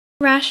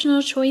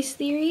Rational Choice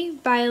Theory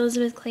by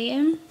Elizabeth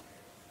Clayton.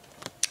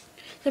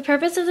 The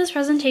purpose of this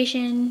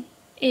presentation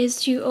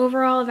is to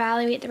overall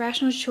evaluate the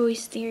rational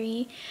choice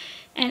theory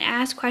and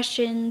ask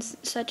questions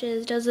such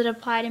as, does it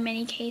apply to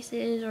many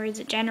cases, or is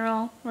it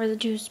general, or is it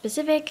too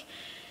specific,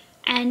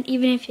 and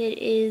even if it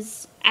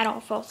is at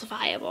all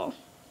falsifiable.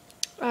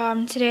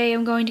 Today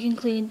I'm going to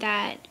conclude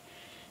that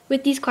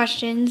with these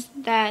questions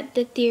that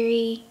the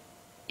theory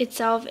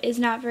itself is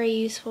not very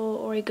useful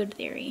or a good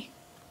theory.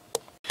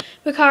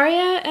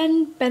 Beccaria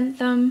and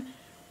Bentham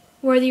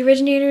were the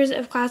originators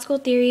of classical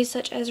theories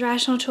such as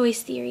rational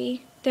choice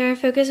theory. Their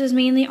focus was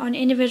mainly on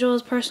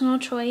individuals' personal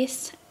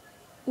choice,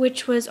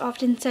 which was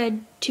often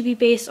said to be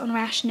based on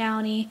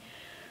rationality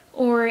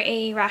or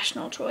a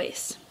rational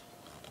choice.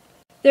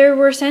 There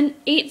were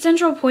 8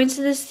 central points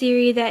to this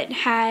theory that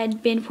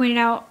had been pointed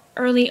out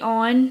early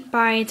on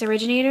by its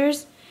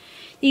originators.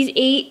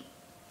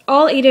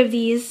 All 8 of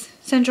these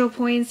central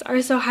points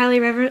are so highly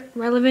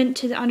relevant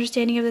to the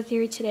understanding of the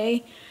theory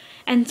today,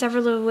 and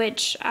several of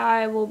which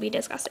I will be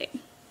discussing.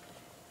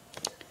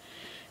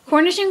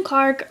 Cornish and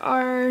Clark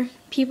are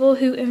people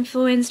who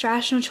influenced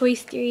rational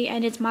choice theory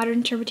and its modern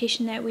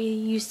interpretation that we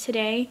use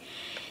today.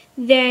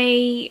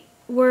 They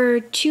were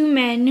 2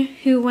 men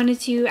who wanted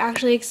to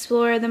actually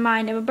explore the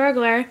mind of a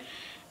burglar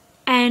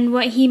and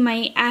what he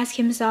might ask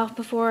himself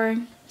before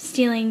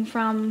stealing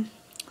from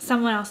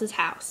someone else's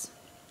house.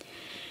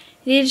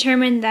 They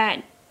determined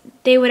that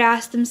they would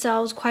ask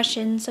themselves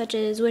questions such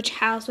as, which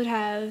house would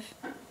have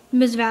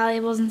most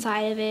valuables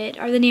inside of it?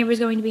 Are the neighbors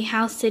going to be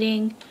house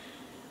sitting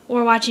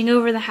or watching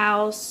over the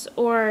house?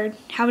 Or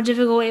how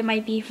difficult it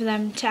might be for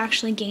them to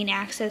actually gain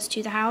access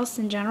to the house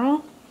in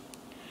general?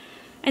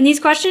 And these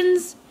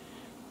questions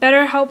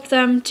better help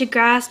them to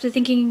grasp the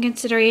thinking and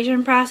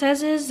consideration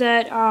processes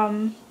that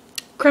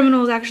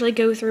criminals actually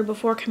go through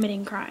before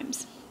committing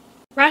crimes.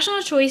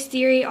 Rational choice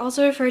theory,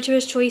 also referred to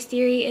as choice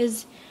theory,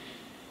 is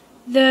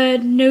the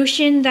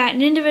notion that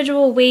an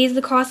individual weighs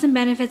the costs and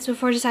benefits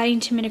before deciding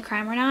to commit a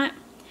crime or not.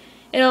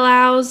 It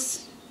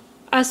allows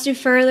us to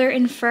further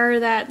infer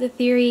that the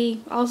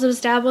theory also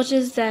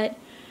establishes that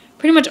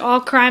pretty much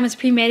all crime is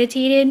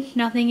premeditated.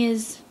 Nothing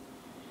is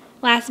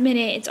last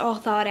minute, it's all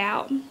thought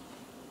out.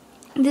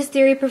 This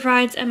theory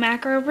provides a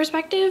macro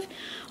perspective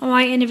on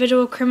why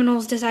individual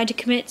criminals decide to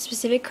commit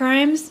specific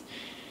crimes,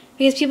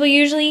 because people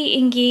usually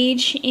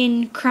engage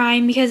in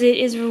crime because it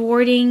is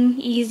rewarding,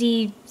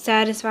 easy,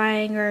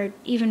 satisfying, or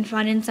even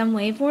fun in some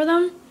way for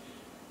them.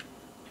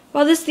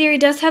 While this theory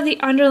does have the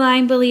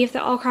underlying belief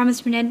that all crime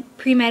is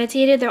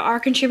premeditated, there are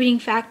contributing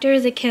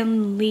factors that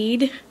can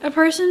lead a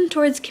person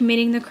towards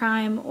committing the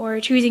crime or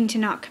choosing to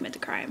not commit the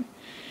crime.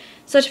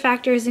 Such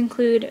factors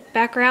include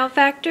background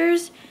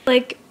factors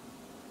like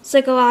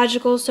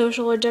psychological,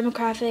 social, or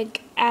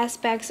demographic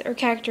aspects or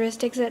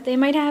characteristics that they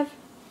might have,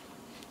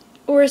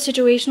 or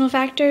situational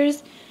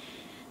factors,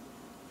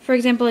 for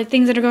example, like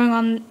things that are going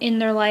on in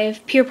their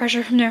life, peer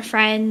pressure from their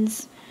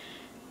friends,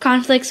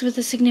 conflicts with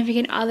a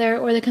significant other,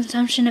 or the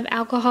consumption of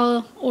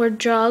alcohol or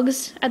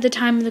drugs at the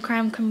time the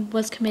crime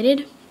was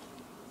committed.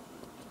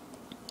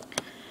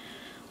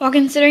 While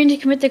considering to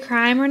commit the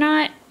crime or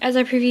not, as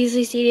I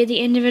previously stated, the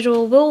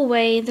individual will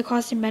weigh the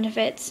costs and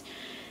benefits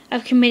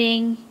of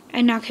committing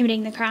and not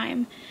committing the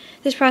crime.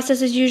 This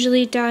process is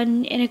usually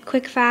done in a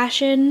quick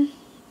fashion,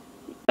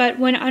 but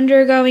when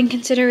undergoing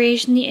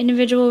consideration, the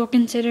individual will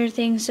consider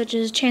things such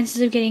as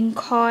chances of getting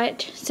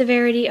caught,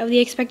 severity of the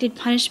expected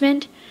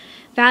punishment,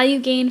 value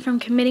gained from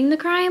committing the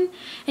crime,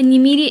 and the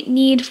immediate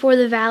need for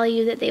the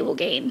value that they will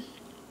gain.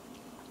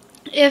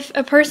 If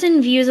a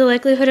person views the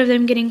likelihood of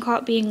them getting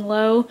caught being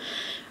low,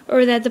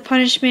 or that the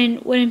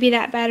punishment wouldn't be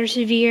that bad or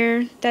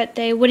severe, that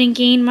they wouldn't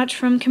gain much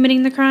from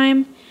committing the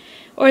crime,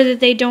 or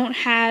that they don't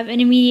have an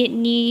immediate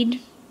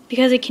need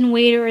because it can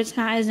wait or it's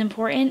not as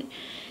important,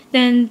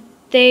 then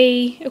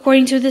they,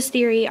 according to this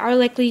theory, are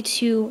likely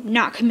to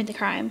not commit the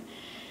crime.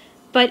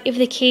 But if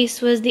the case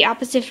was the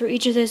opposite for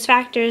each of those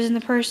factors, and the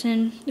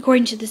person,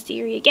 according to this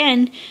theory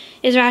again,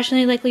 is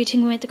rationally likely to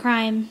commit the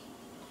crime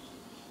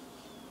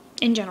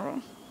in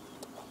general.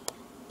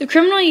 The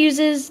criminal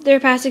uses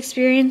their past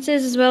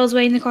experiences as well as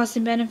weighing the costs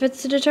and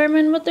benefits to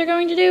determine what they're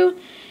going to do.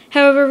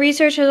 However,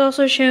 research has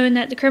also shown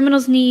that the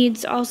criminal's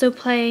needs also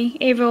play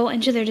a role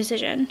into their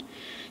decision.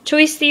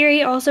 Choice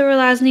theory also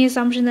relies on the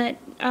assumption that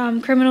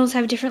criminals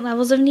have different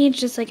levels of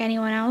needs, just like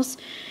anyone else,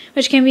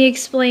 which can be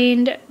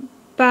explained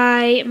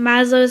by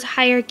Maslow's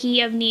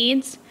hierarchy of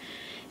needs,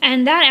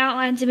 and that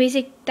outlines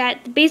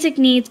that the basic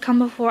needs come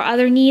before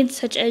other needs,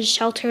 such as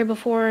shelter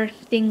before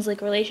things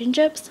like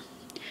relationships.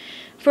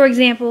 For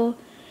example,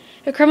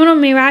 a criminal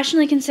may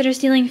rationally consider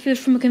stealing food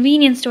from a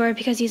convenience store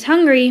because he's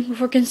hungry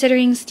before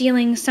considering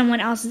stealing someone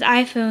else's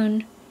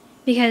iPhone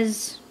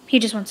because he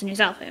just wants a new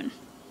cell phone.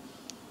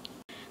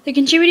 The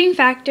contributing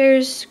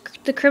factors,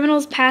 the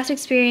criminal's past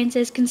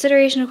experiences,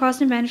 consideration of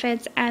costs and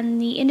benefits, and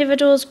the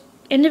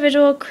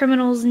individual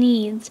criminal's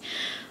needs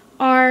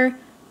are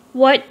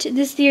what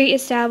this theory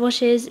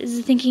establishes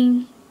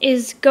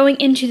is going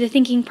into the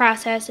thinking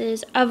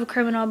processes of a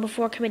criminal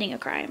before committing a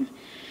crime.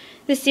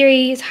 This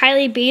theory is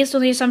highly based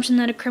on the assumption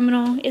that a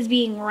criminal is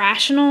being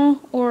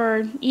rational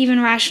or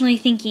even rationally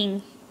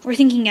thinking or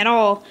thinking at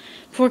all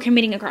before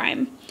committing a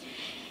crime.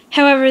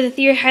 However, the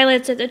theory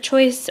highlights that the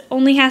choice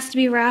only has to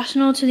be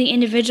rational to the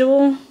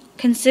individual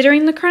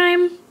considering the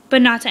crime,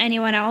 but not to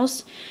anyone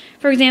else.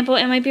 For example,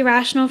 it might be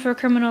rational for a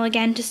criminal,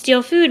 again, to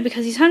steal food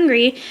because he's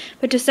hungry,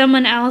 but to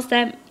someone else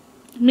that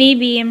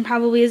maybe and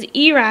probably is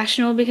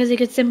irrational because they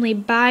could simply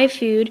buy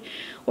food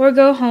or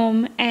go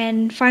home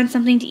and find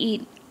something to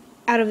eat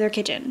out of their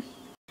kitchen.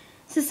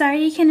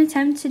 Society can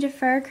attempt to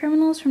deter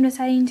criminals from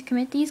deciding to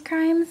commit these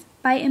crimes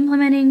by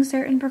implementing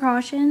certain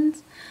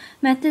precautions.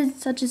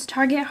 Methods such as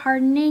target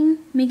hardening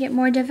make it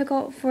more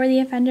difficult for the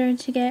offender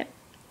to get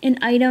an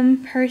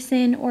item,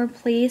 person, or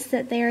place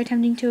that they are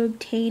attempting to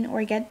obtain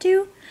or get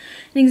to.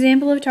 An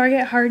example of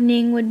target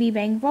hardening would be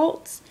bank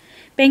vaults.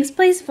 Banks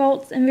place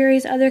vaults and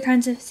various other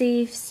kinds of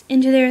safes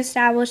into their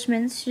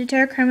establishments to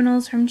deter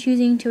criminals from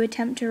choosing to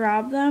attempt to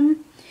rob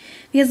them,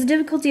 because the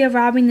difficulty of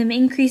robbing them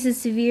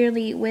increases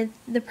severely with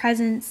the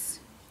presence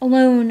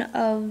alone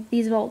of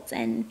these vaults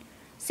and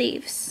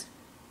safes.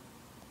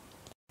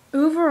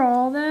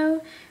 Overall,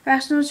 though,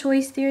 rational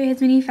choice theory has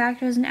many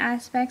factors and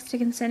aspects to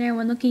consider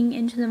when looking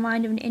into the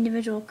mind of an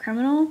individual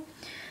criminal,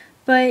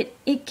 but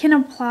it can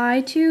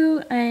apply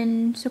to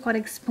and so-called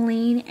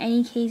explain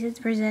any case it's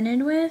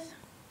presented with.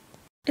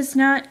 It's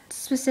not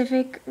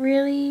specific,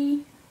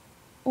 really,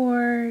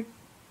 or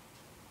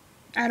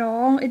at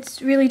all.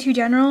 It's really too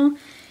general.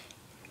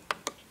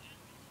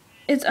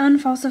 It's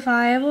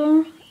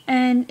unfalsifiable,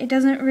 and it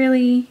doesn't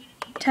really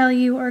tell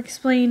you or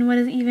explain what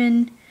is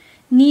even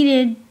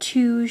needed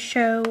to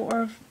show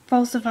or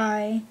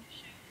falsify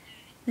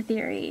the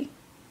theory.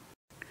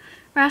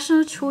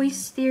 Rational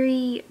choice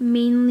theory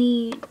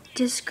mainly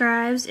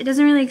describes, it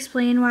doesn't really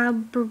explain why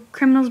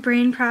criminals'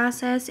 brain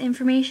process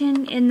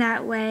information in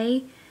that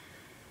way,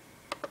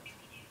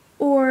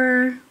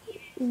 or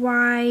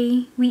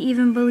why we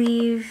even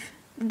believe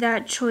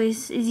that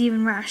choice is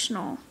even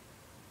rational.